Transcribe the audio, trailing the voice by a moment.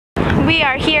We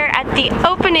are here at the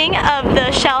opening of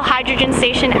the Shell hydrogen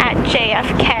station at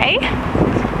JFK.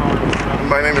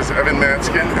 My name is Evan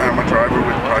Matskin, and I'm a driver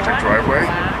with Project Driveway.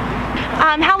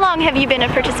 How long have you been a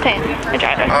participant, a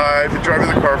driver? I've been driving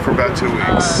the car for about 2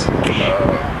 weeks.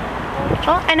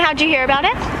 And how'd you hear about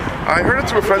it? I heard it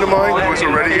through a friend of mine who was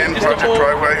already in Project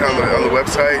Driveway on the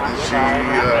website,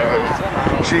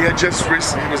 and she had just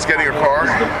recently was getting a car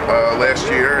last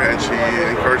year, and she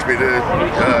encouraged me to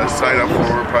sign up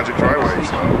for Project Driveway.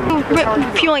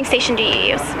 What fueling station do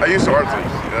you use? I use Arthur.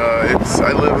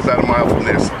 I live about a mile from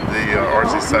the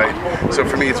RC site, so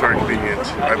for me it's very convenient.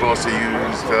 I've also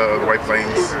used the White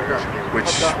Plains,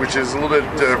 which is a little bit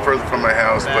further from my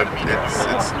house, but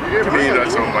it's convenient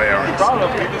on some of my errands.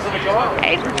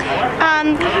 Okay.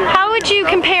 How would you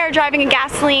compare driving a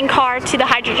gasoline car to the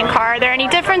hydrogen car? Are there any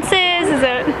differences? Is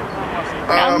it?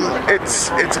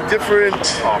 It's a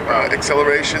different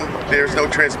acceleration. There's no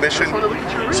transmission,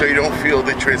 so you don't feel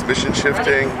the transmission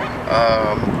shifting.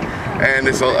 And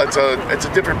it's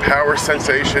a different power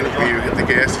sensation. When you hit the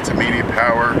gas, it's immediate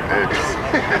power.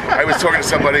 I was talking to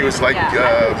somebody who was like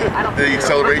the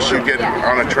acceleration you get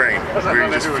on a train, where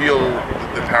you just feel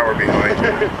the power behind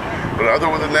you. But other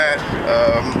than that,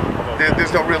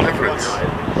 there's no real difference,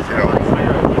 you know.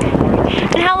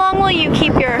 And how long will you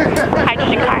keep your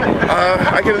hydrogen car?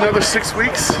 I get another 6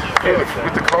 weeks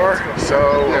with the car, so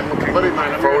I'm looking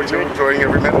forward to enjoying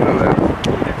every minute of that.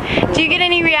 Do you get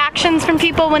any reactions from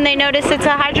people when they notice it's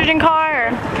a hydrogen car?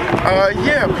 Or?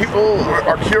 Yeah, people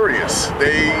are curious.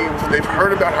 They've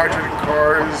heard about hydrogen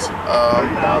cars,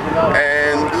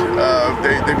 and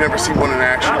they've never seen one in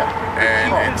action.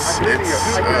 And it's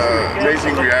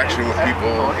amazing reaction with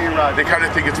people. They kind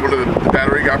of think it's one of the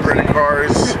battery-operated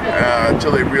cars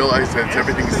until they realize that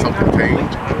everything is self-contained,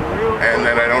 and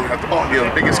that I don't have to. You know,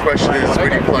 the biggest question is where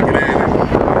do you plug it in?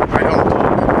 And I don't.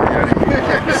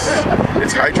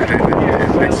 It's hydrogen.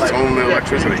 It makes its own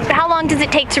electricity. How long does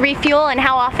it take to refuel, and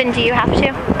how often do you have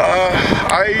to?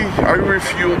 I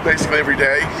refuel basically every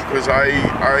day because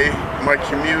my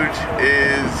commute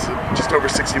is just over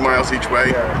 60 miles each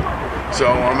way. So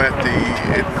I'm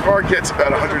the car gets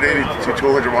about 180 to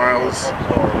 200 miles,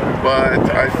 but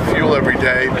I fuel every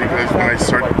day because when I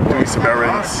start doing some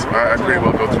errands, I pretty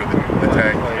well go through the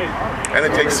tank. And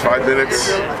it takes 5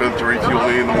 minutes for them to refuel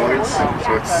me in the mornings,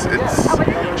 so it's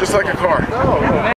just like a car.